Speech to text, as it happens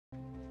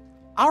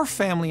Our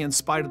family, in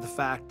spite of the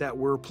fact that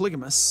we're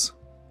polygamous,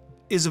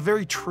 is a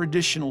very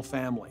traditional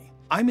family.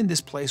 I'm in this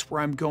place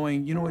where I'm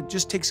going, you know, it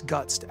just takes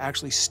guts to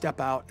actually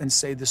step out and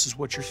say this is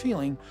what you're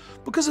feeling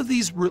because of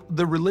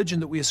the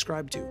religion that we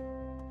ascribe to.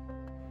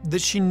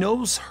 That she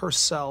knows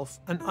herself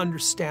and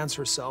understands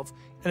herself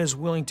and is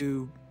willing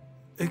to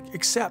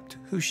accept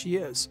who she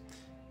is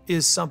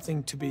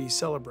something to be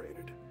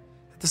celebrated.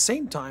 At the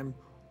same time,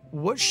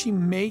 what she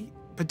may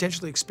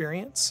potentially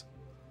experience,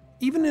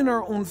 even in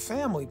our own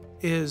family,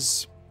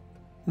 is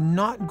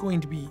not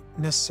going to be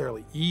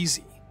necessarily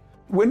easy.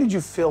 When did you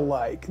feel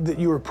like that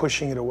you were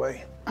pushing it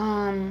away?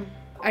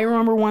 I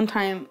remember one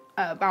time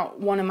about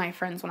one of my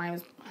friends when I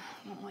was,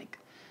 I don't know, like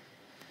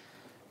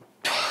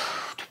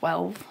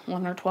 12,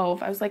 11 or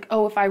 12. I was like,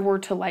 oh, if I were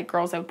to like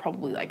girls, I would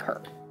probably like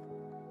her.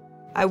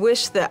 I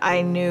wish that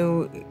I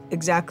knew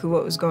exactly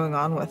what was going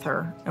on with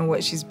her and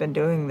what she's been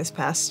doing this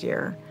past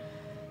year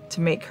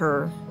to make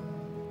her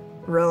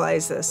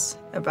realize this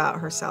about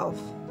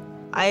herself.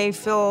 I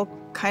feel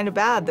kind of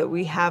bad that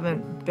we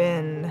haven't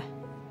been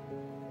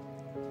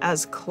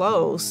as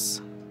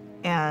close,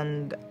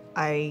 and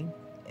I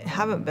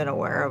haven't been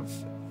aware of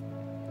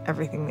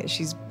everything that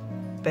she's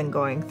been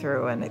going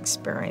through and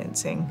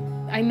experiencing.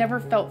 I never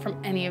felt from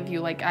any of you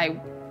like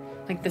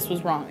this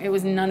was wrong. It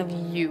was none of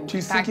you. Do you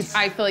In fact,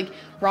 I feel like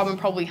Robin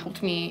probably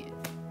helped me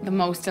the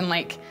most, and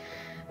like,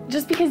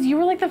 just because you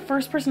were like the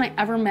first person I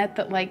ever met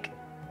that like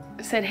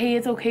said, hey,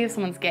 it's okay if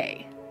someone's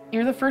gay.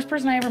 You're the first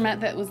person I ever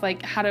met that was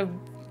like, had a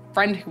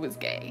friend who was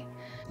gay.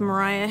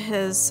 Mariah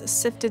has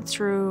sifted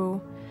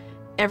through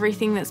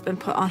everything that's been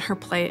put on her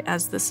plate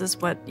as this is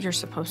what you're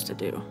supposed to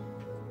do.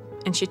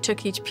 And she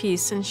took each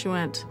piece and she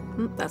went,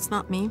 that's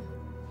not me,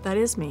 that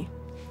is me.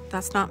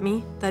 That's not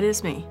me, that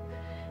is me.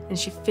 And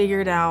she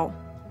figured out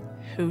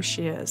who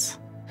she is.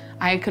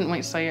 I couldn't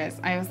wait to tell you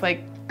guys. I was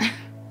like,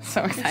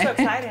 so excited. I'm so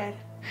excited.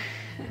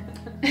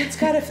 It's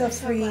gotta feel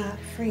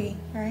free,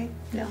 right?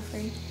 Yeah.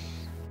 Free.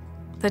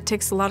 That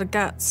takes a lot of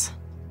guts.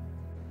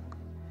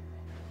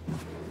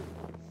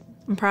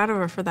 I'm proud of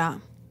her for that.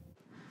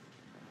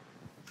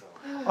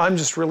 I'm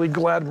just really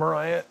glad,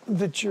 Mariah,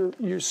 that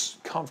you're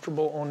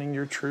comfortable owning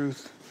your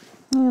truth.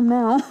 I am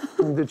now.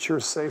 And that you're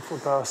safe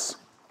with us.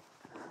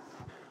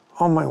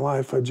 All my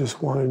life, I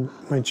just wanted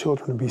my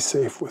children to be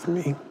safe with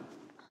me.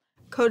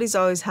 Kody's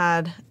always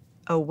had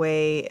a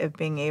way of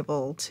being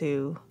able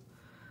to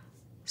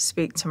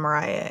speak to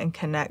Mariah and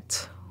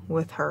connect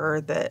with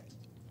her that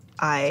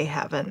I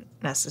haven't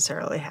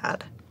necessarily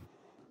had.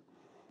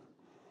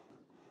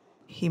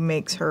 He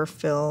makes her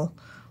feel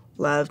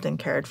loved and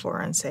cared for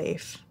and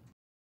safe.